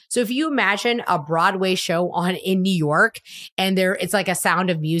So if you imagine a Broadway show in New York and it's like a Sound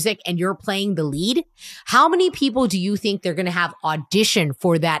of Music and you're playing the lead, how many people do you think they're going to have audition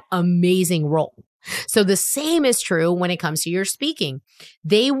for that amazing role? So the same is true when it comes to your speaking.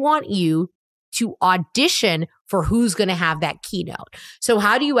 They want you to audition for who's going to have that keynote. So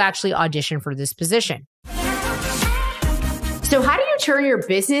how do you actually audition for this position? So how do you turn your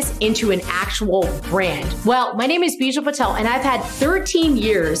business into an actual brand? Well, my name is Bijal Patel, and I've had 13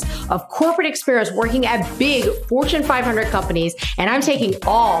 years of corporate experience working at big Fortune 500 companies, and I'm taking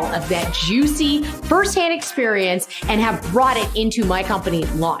all of that juicy firsthand experience and have brought it into my company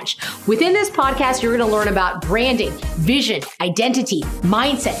Launch. Within this podcast, you're going to learn about branding, vision, identity,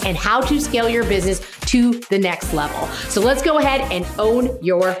 mindset, and how to scale your business to the next level. So let's go ahead and own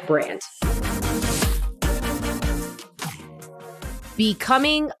your brand.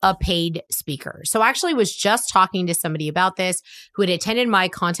 Becoming a paid speaker. So I actually was just talking to somebody about this who had attended my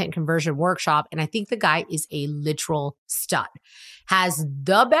content conversion workshop. And I think the guy is a literal stud. Has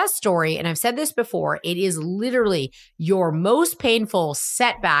the best story. And I've said this before, it is literally your most painful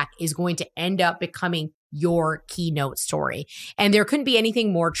setback is going to end up becoming your keynote story. And there couldn't be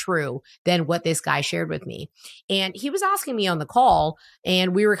anything more true than what this guy shared with me. And he was asking me on the call,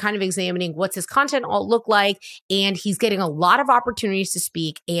 and we were kind of examining what's his content all look like. And he's getting a lot of opportunities to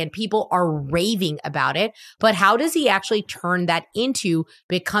speak and people are raving about it. But how does he actually turn that into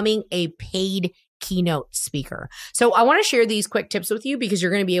becoming a paid keynote speaker? So I want to share these quick tips with you because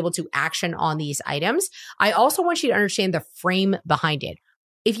you're going to be able to action on these items. I also want you to understand the frame behind it.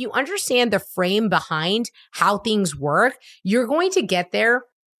 If you understand the frame behind how things work, you're going to get there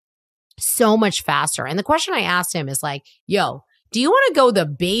so much faster. And the question I asked him is like, yo, do you want to go the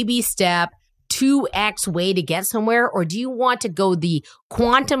baby step 2x way to get somewhere? Or do you want to go the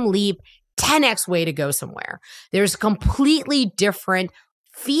quantum leap 10x way to go somewhere? There's a completely different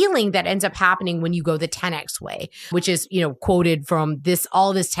feeling that ends up happening when you go the 10x way, which is, quoted from this,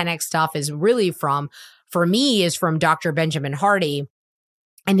 all this 10x stuff is really for me, is from Dr. Benjamin Hardy.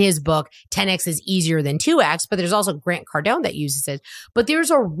 And his book, 10X is easier than 2X, but there's also Grant Cardone that uses it. But there's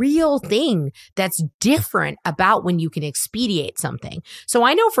a real thing that's different about when you can expedite something. So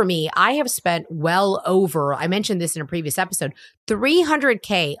I know for me, I have spent well over, I mentioned this in a previous episode,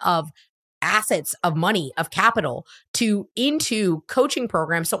 $300K of assets of money, of capital into coaching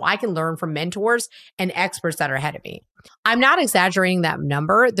programs so I can learn from mentors and experts that are ahead of me. I'm not exaggerating that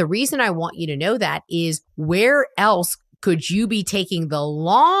number. The reason I want you to know that is where else could you be taking the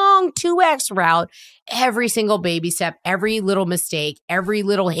long 2X route every single baby step, every little mistake, every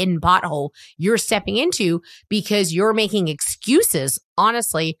little hidden pothole you're stepping into because you're making excuses,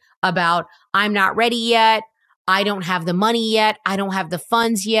 honestly, about I'm not ready yet. I don't have the money yet. I don't have the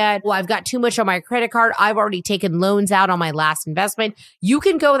funds yet. Well, I've got too much on my credit card. I've already taken loans out on my last investment. You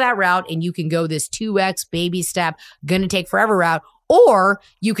can go that route and you can go this 2X baby step, gonna take forever route. Or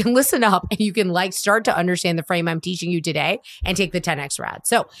you can listen up and you can start to understand the frame I'm teaching you today and take the 10X route.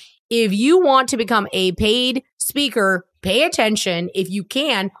 So if you want to become a paid speaker, pay attention. If you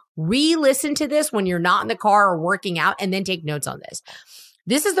can, re-listen to this when you're not in the car or working out and then take notes on this.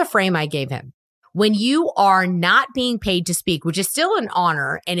 This is the frame I gave him. When you are not being paid to speak, which is still an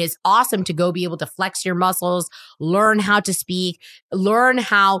honor and is awesome to go be able to flex your muscles, learn how to speak, learn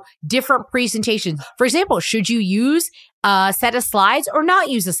how different presentations. For example, should you use a set of slides or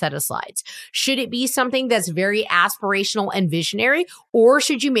not use a set of slides? Should it be something that's very aspirational and visionary, or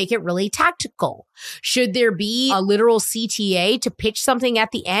should you make it really tactical? Should there be a literal CTA to pitch something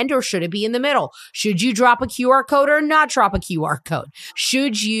at the end, or should it be in the middle? Should you drop a QR code or not drop a QR code?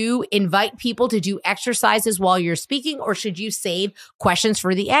 Should you invite people to do exercises while you're speaking, or should you save questions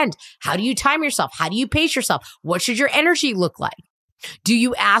for the end? How do you time yourself? How do you pace yourself? What should your energy look like? Do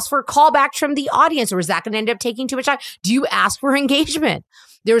you ask for callbacks from the audience, or is that going to end up taking too much time? Do you ask for engagement?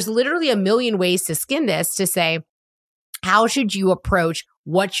 There's literally a million ways to skin this to say, how should you approach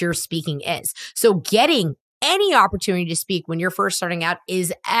what your speaking is? So getting any opportunity to speak when you're first starting out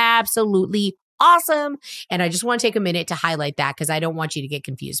is absolutely awesome. And I just want to take a minute to highlight that because I don't want you to get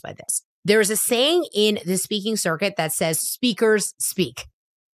confused by this. There's a saying in the speaking circuit that says speakers speak.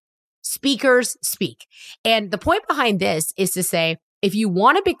 Speakers speak. And the point behind this is to say, if you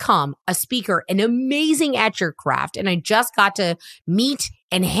want to become a speaker and amazing at your craft, and I just got to meet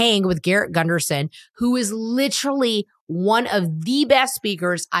and hang with Garrett Gunderson, who is literally one of the best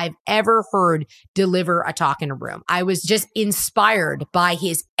speakers I've ever heard deliver a talk in a room. I was just inspired by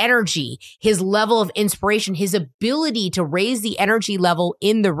his energy, his level of inspiration, his ability to raise the energy level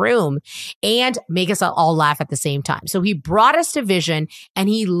in the room and make us all laugh at the same time. So he brought us to vision and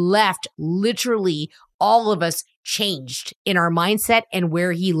he left literally all of us changed in our mindset and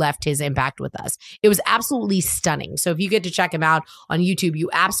where he left his impact with us. It was absolutely stunning. So if you get to check him out on YouTube, you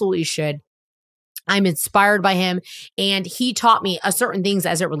absolutely should. I'm inspired by him, and he taught me certain things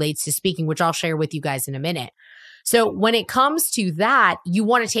as it relates to speaking, which I'll share with you guys in a minute. So when it comes to that, you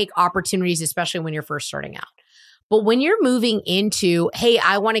want to take opportunities, especially when you're first starting out. But when you're moving into, hey,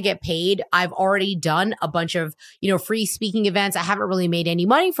 I want to get paid. I've already done a bunch of, free speaking events. I haven't really made any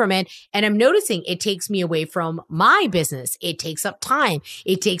money from it. And I'm noticing it takes me away from my business. It takes up time.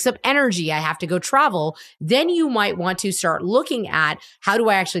 It takes up energy. I have to go travel. Then you might want to start looking at, how do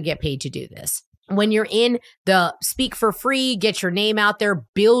I actually get paid to do this? When you're in the speak for free, get your name out there,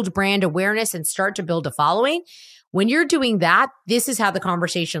 build brand awareness, and start to build a following. When you're doing that, this is how the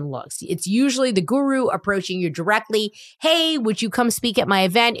conversation looks. It's usually the guru approaching you directly. Hey, would you come speak at my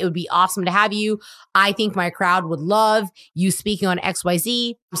event? It would be awesome to have you. I think my crowd would love you speaking on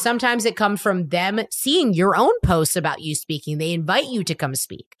XYZ. Sometimes it comes from them seeing your own posts about you speaking. They invite you to come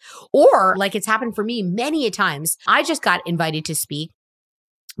speak. Or like it's happened for me many a times, I just got invited to speak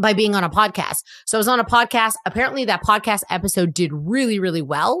by being on a podcast. So I was on a podcast. Apparently that podcast episode did really, really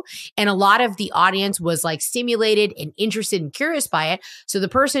well. And a lot of the audience was like stimulated and interested and curious by it. So the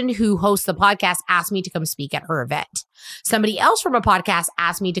person who hosts the podcast asked me to come speak at her event. Somebody else from a podcast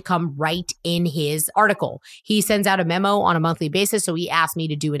asked me to come write in his article. He sends out a memo on a monthly basis. So he asked me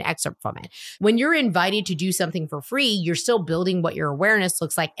to do an excerpt from it. When you're invited to do something for free, you're still building what your awareness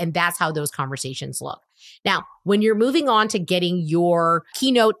looks like. And that's how those conversations look. Now, when you're moving on to getting your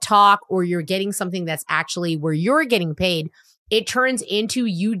keynote talk, or you're getting something that's actually where you're getting paid, it turns into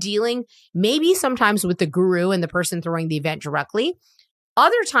you dealing maybe sometimes with the guru and the person throwing the event directly.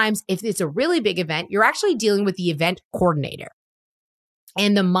 Other times, if it's a really big event, you're actually dealing with the event coordinator.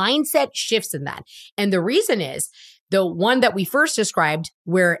 And the mindset shifts in that. And the reason is, the one that we first described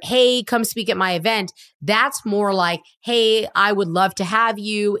where, hey, come speak at my event, that's more like, hey, I would love to have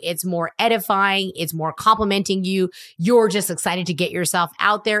you. It's more edifying. It's more complimenting you. You're just excited to get yourself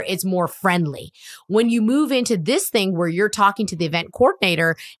out there. It's more friendly. When you move into this thing where you're talking to the event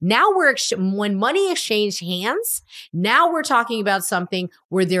coordinator, now when money exchanged hands, now we're talking about something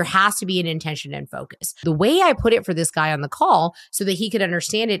where there has to be an intention and focus. The way I put it for this guy on the call so that he could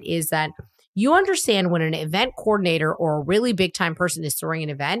understand it is that you understand when an event coordinator or a really big time person is throwing an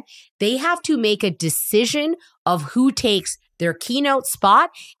event, they have to make a decision of who takes their keynote spot,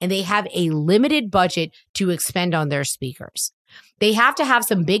 and they have a limited budget to expend on their speakers. They have to have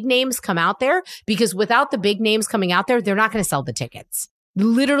some big names come out there, because without the big names coming out there, they're not going to sell the tickets.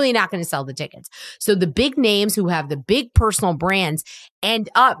 Literally not going to sell the tickets. So the big names who have the big personal brands end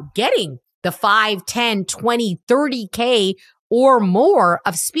up getting the 5, 10, 20, 30K or more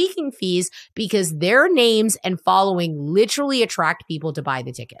of speaking fees, because their names and following literally attract people to buy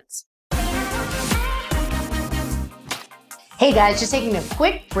the tickets. Hey guys, just taking a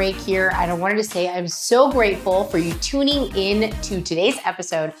quick break here. I wanted to say I'm so grateful for you tuning in to today's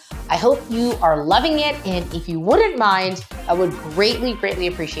episode. I hope you are loving it. And if you wouldn't mind, I would greatly, greatly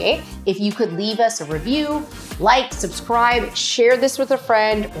appreciate if you could leave us a review, like, subscribe, share this with a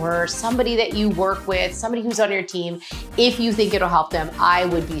friend or somebody that you work with, somebody who's on your team. If you think it'll help them, I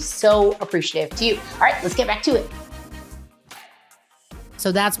would be so appreciative to you. All right, let's get back to it.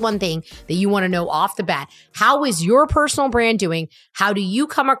 So that's one thing that you want to know off the bat. How is your personal brand doing? How do you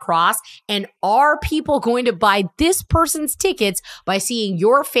come across? And are people going to buy this person's tickets by seeing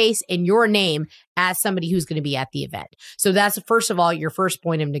your face and your name as somebody who's going to be at the event? So that's, first of all, your first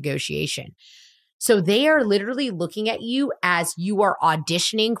point of negotiation. So they are literally looking at you as you are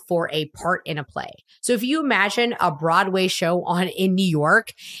auditioning for a part in a play. So if you imagine a Broadway show in New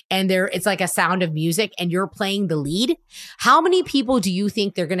York and it's like a Sound of Music and you're playing the lead, how many people do you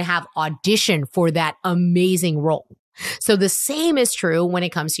think they're going to have audition for that amazing role? So the same is true when it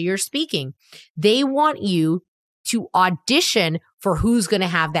comes to your speaking. They want you to audition for who's going to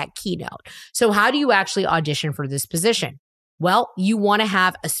have that keynote. So how do you actually audition for this position? Well, you want to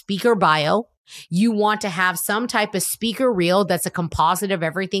have a speaker bio. You want to have some type of speaker reel that's a composite of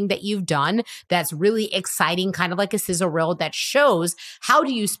everything that you've done. That's really exciting, kind of like a sizzle reel that shows how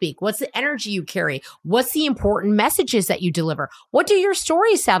do you speak? What's the energy you carry? What's the important messages that you deliver? What do your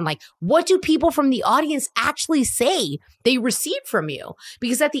stories sound like? What do people from the audience actually say they received from you?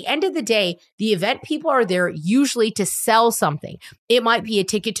 Because at the end of the day, the event people are there usually to sell something. It might be a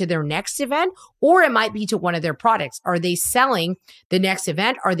ticket to their next event, or it might be to one of their products. Are they selling the next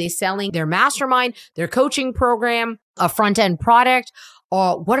event? Are they selling their mastermind, their coaching program, a front-end product?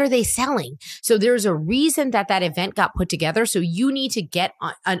 what are they selling? So there's a reason that that event got put together. So you need to get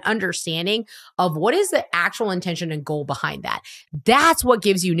an understanding of what is the actual intention and goal behind that. That's what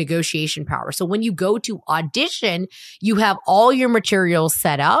gives you negotiation power. So when you go to audition, you have all your materials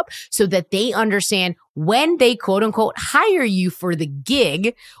set up so that they understand when they quote unquote hire you for the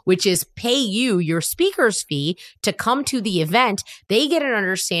gig, which is pay you your speaker's fee to come to the event, they get an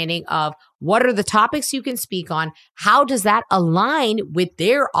understanding of what are the topics you can speak on? How does that align with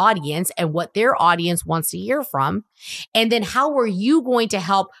their audience and what their audience wants to hear from? And then how are you going to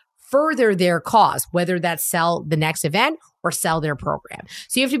help further their cause, whether that's sell the next event or sell their program?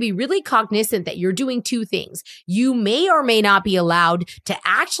 So you have to be really cognizant that you're doing two things. You may or may not be allowed to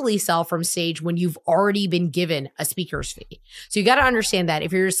actually sell from stage when you've already been given a speaker's fee. So you got to understand that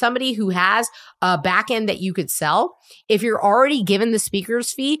if you're somebody who has a back end that you could sell, if you're already given the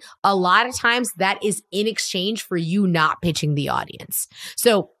speaker's fee, a lot of times that is in exchange for you not pitching the audience.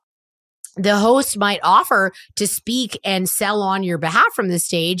 So the host might offer to speak and sell on your behalf from the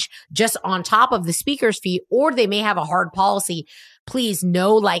stage just on top of the speaker's fee, or they may have a hard policy. Please,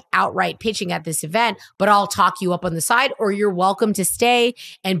 no like outright pitching at this event, but I'll talk you up on the side, or you're welcome to stay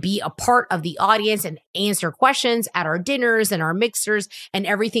and be a part of the audience and answer questions at our dinners and our mixers and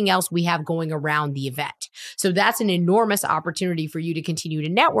everything else we have going around the event. So that's an enormous opportunity for you to continue to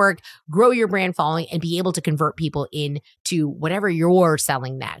network, grow your brand following, and be able to convert people into whatever you're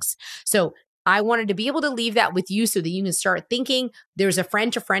selling next. So I wanted to be able to leave that with you so that you can start thinking there's a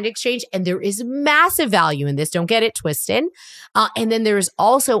friend to friend exchange, and there is massive value in this. Don't get it twisted. And then there's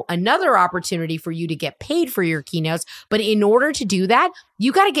also another opportunity for you to get paid for your keynotes. But in order to do that,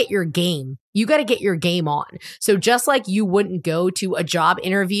 you got to get your game. You got to get your game on. So just like you wouldn't go to a job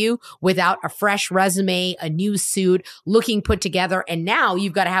interview without a fresh resume, a new suit, looking put together, and now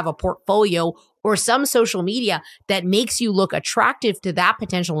you've got to have a portfolio or some social media that makes you look attractive to that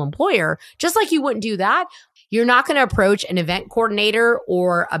potential employer, just like you wouldn't do that, you're not going to approach an event coordinator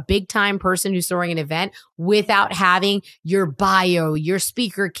or a big time person who's throwing an event without having your bio, your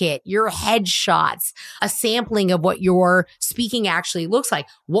speaker kit, your headshots, a sampling of what your speaking actually looks like.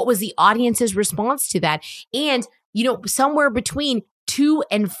 What was the audience's response to that? And, somewhere between 2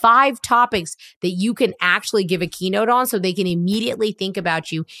 and 5 topics that you can actually give a keynote on so they can immediately think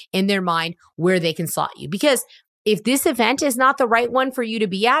about you in their mind where they can slot you. Because if this event is not the right one for you to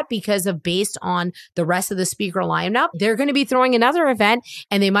be at because of based on the rest of the speaker lineup, they're going to be throwing another event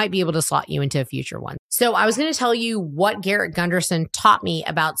and they might be able to slot you into a future one. So I was going to tell you what Garrett Gunderson taught me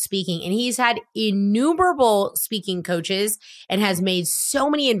about speaking, and he's had innumerable speaking coaches and has made so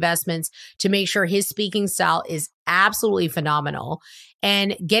many investments to make sure his speaking style is absolutely phenomenal.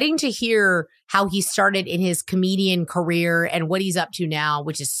 And getting to hear how he started in his comedian career and what he's up to now,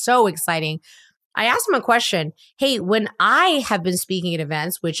 which is so exciting. I asked him a question. Hey, when I have been speaking at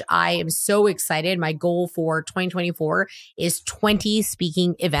events, which I am so excited, my goal for 2024 is 20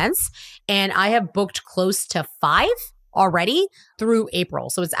 speaking events. And I have booked close to 5 already through April.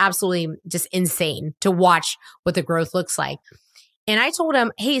 So it's absolutely just insane to watch what the growth looks like. And I told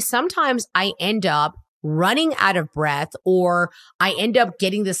him, hey, sometimes I end up running out of breath, or I end up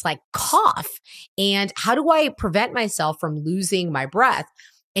getting this like cough. And how do I prevent myself from losing my breath?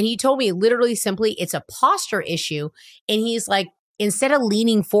 And he told me literally simply, it's a posture issue. And he's like, instead of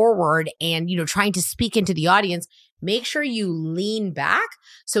leaning forward and, trying to speak into the audience, make sure you lean back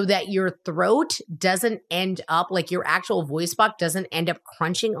so that your throat doesn't end up like your actual voice box doesn't end up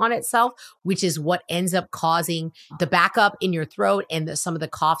crunching on itself, which is what ends up causing the backup in your throat and some of the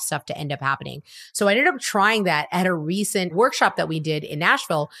cough stuff to end up happening. So I ended up trying that at a recent workshop that we did in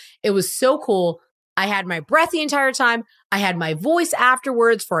Nashville. It was so cool. I had my breath the entire time. I had my voice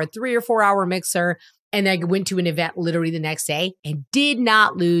afterwards for a 3 or 4 hour mixer. And I went to an event literally the next day and did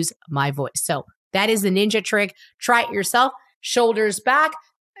not lose my voice. So that is the ninja trick. Try it yourself. Shoulders back,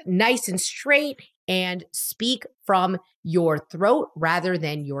 nice and straight, and speak from your throat rather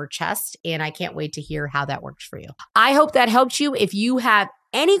than your chest. And I can't wait to hear how that works for you. I hope that helped you. If you have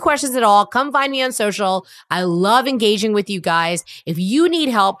any questions at all, come find me on social. I love engaging with you guys. If you need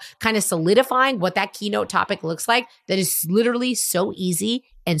help kind of solidifying what that keynote topic looks like, that is literally so easy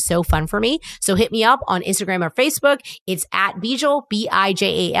and so fun for me. So hit me up on Instagram or Facebook. It's at Bijal,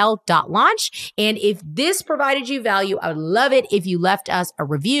 BIJAL.launch. And if this provided you value, I would love it if you left us a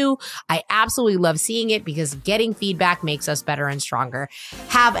review. I absolutely love seeing it because getting feedback makes us better and stronger.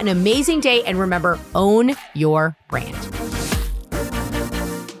 Have an amazing day. And remember, own your brand.